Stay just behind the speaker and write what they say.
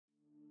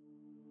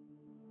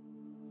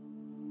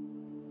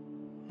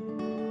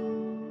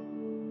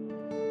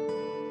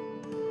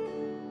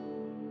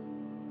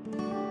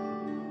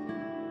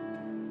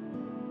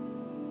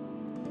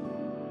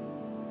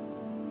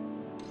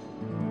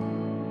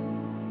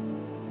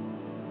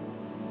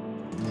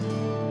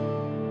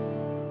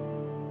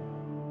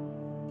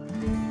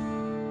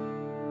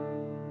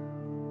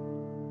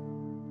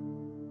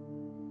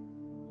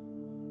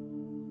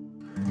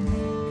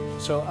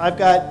So I've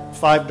got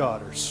 5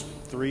 daughters,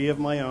 3 of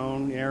my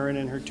own, Erin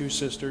and her 2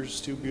 sisters,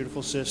 2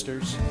 beautiful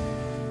sisters,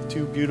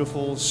 2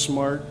 beautiful,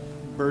 smart,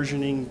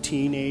 burgeoning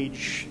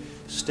teenage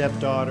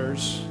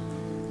stepdaughters.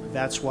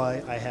 That's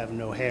why I have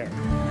no hair.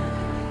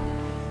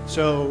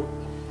 So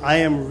I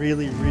am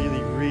really,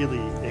 really,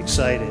 really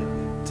excited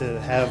to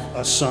have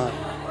a son.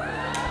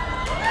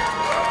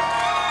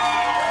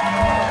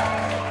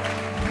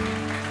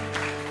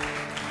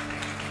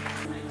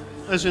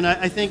 Listen,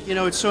 I think, you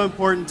know, it's so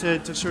important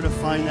to sort of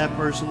find that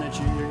person that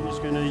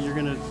you're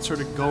gonna sort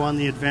of go on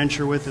the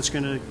adventure with, that's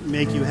gonna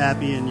make you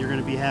happy and you're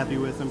gonna be happy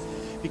with them.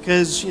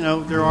 Because, you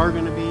know, there are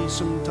gonna be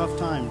some tough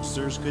times.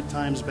 There's good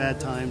times, bad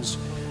times.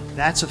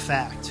 That's a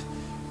fact.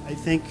 I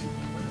think,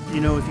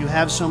 you know, if you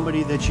have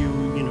somebody that you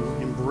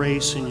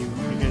embrace and you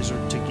guys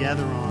are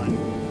together on,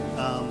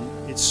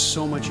 it's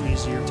so much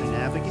easier to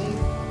navigate,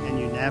 and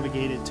you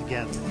navigate it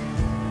together.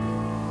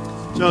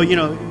 So, you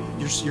know,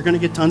 you're gonna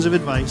get tons of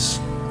advice.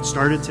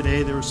 Started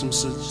today, there was some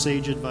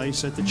sage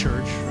advice at the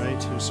church, right?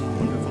 There's some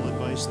wonderful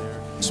advice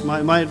there. So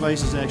my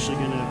advice is actually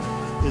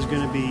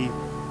gonna be,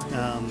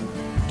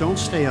 don't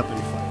stay up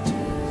and fight,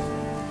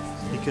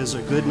 because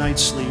a good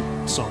night's sleep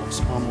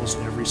solves almost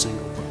every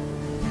single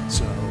problem.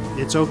 So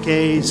it's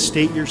okay,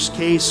 state your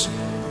case,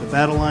 the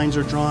battle lines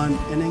are drawn,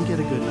 and then get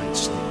a good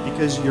night's sleep,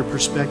 because your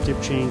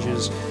perspective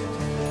changes.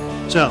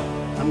 So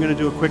I'm gonna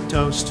do a quick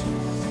toast.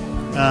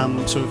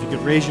 So if you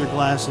could raise your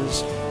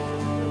glasses.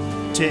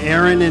 To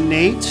Erin and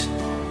Nate,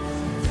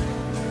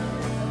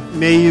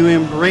 may you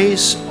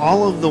embrace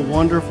all of the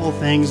wonderful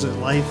things that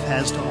life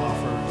has to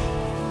offer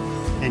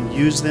and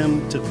use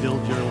them to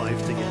build your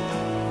life together.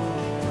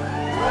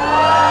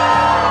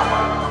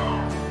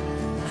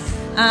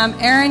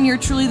 Erin, you're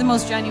truly the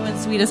most genuine,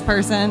 sweetest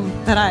person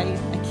that I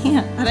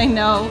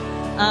know,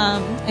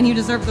 and you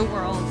deserve the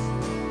world.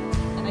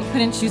 And I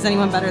couldn't choose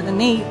anyone better than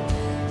Nate.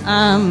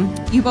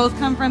 You both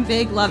come from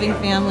big, loving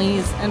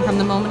families, and from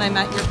the moment I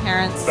met your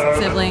parents,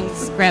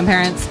 siblings,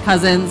 grandparents,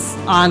 cousins,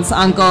 aunts,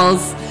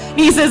 uncles,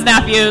 nieces,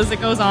 nephews,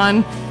 it goes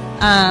on,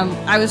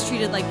 I was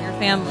treated like your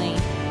family.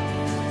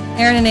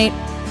 Erin and Nate,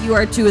 you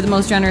are 2 of the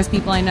most generous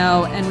people I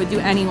know, and would do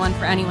anyone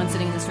for anyone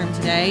sitting in this room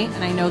today,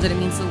 and I know that it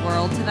means the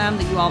world to them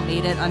that you all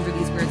made it under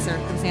these weird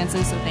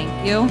circumstances, so thank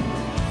you.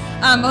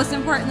 Most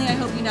importantly, I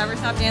hope you never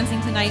stop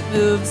dancing to night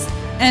moves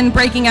and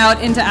breaking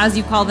out into, as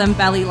you call them,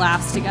 belly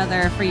laughs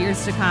together for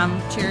years to come.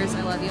 Cheers,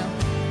 I love you.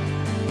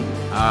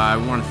 I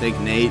want to thank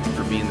Nate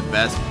for being the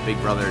best big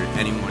brother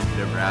anyone could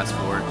ever ask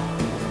for.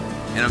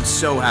 And I'm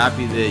so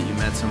happy that you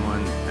met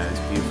someone as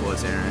beautiful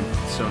as Erin,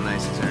 so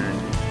nice as Erin.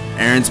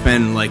 Erin's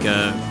been like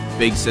a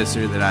big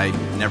sister that I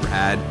never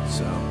had,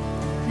 so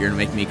you're gonna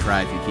make me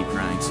cry if you keep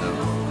crying, so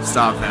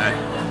stop that.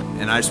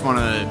 And I just want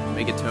to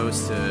make a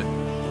toast to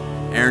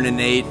Erin and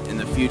Nate and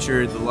the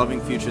future, the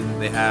loving future that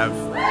they have.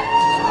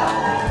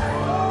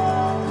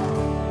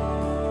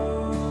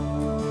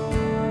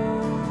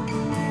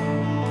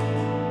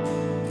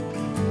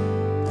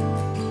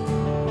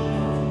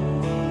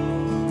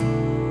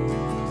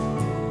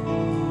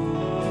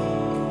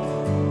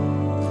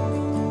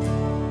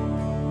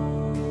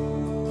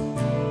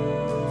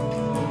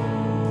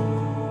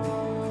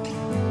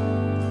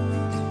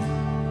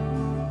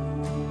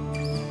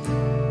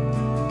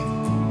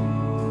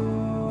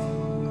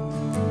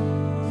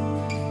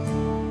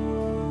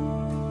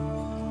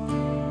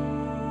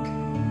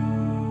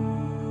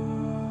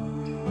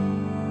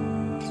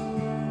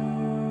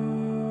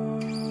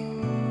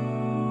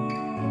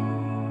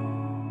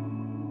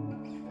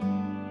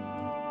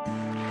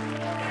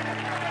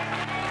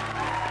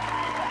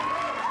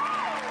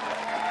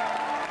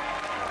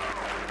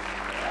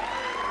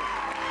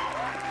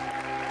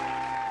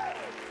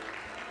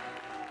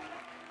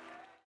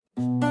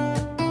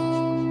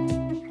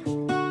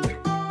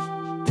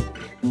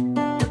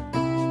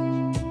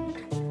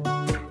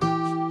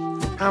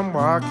 I'm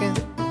walking,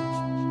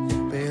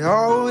 but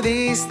all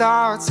these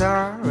thoughts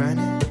are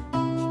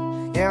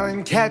running. Yell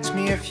and catch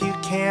me if you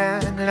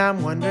can. And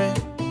I'm wondering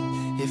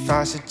if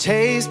I should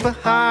chase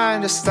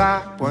behind or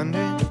stop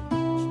wondering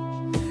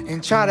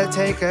and try to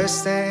take a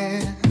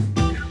stand.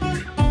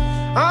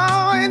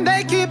 Oh, and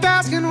they keep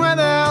asking where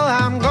the hell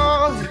I'm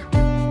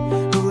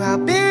going, who I'll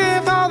be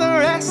for the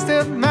rest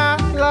of my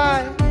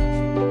life.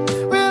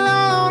 Well,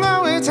 I don't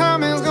know where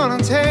time is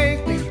gonna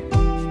take me.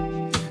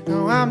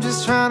 No, I'm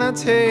just trying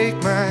to take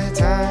my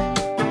time.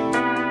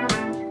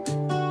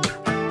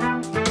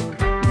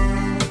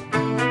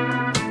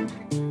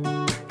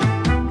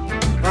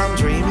 I'm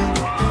dreaming,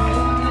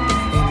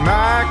 and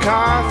my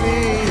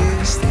coffee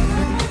is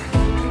steaming,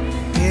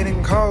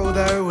 getting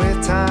colder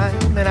with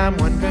time. And I'm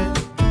wondering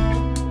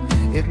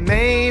if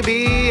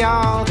maybe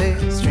all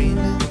this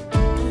dreaming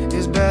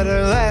is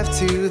better left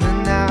to the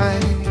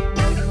night.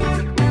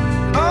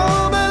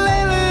 Oh, but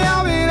lately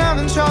I've been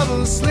having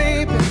trouble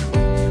sleeping.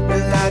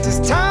 Well, I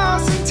just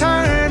toss and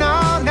turn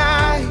all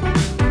night,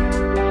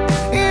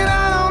 and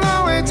I don't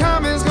know where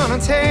time is gonna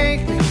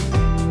take me.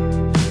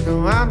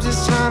 No, I'm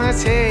just trying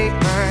to take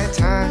my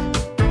time.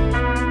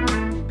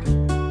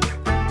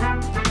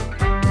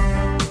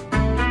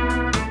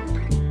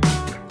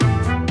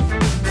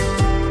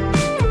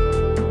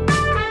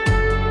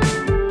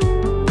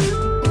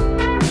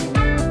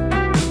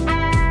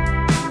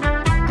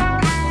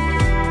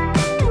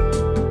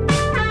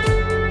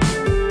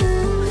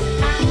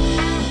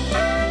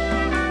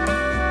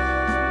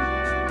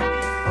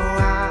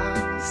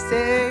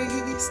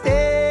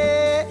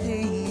 stay,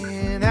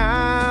 and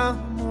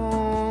I'm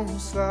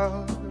almost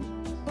lost.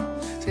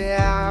 Say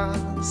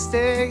I'll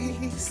stay,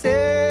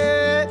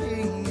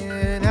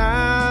 and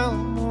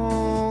I'm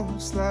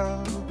almost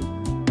lost.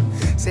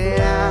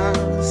 Say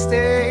I'll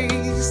stay.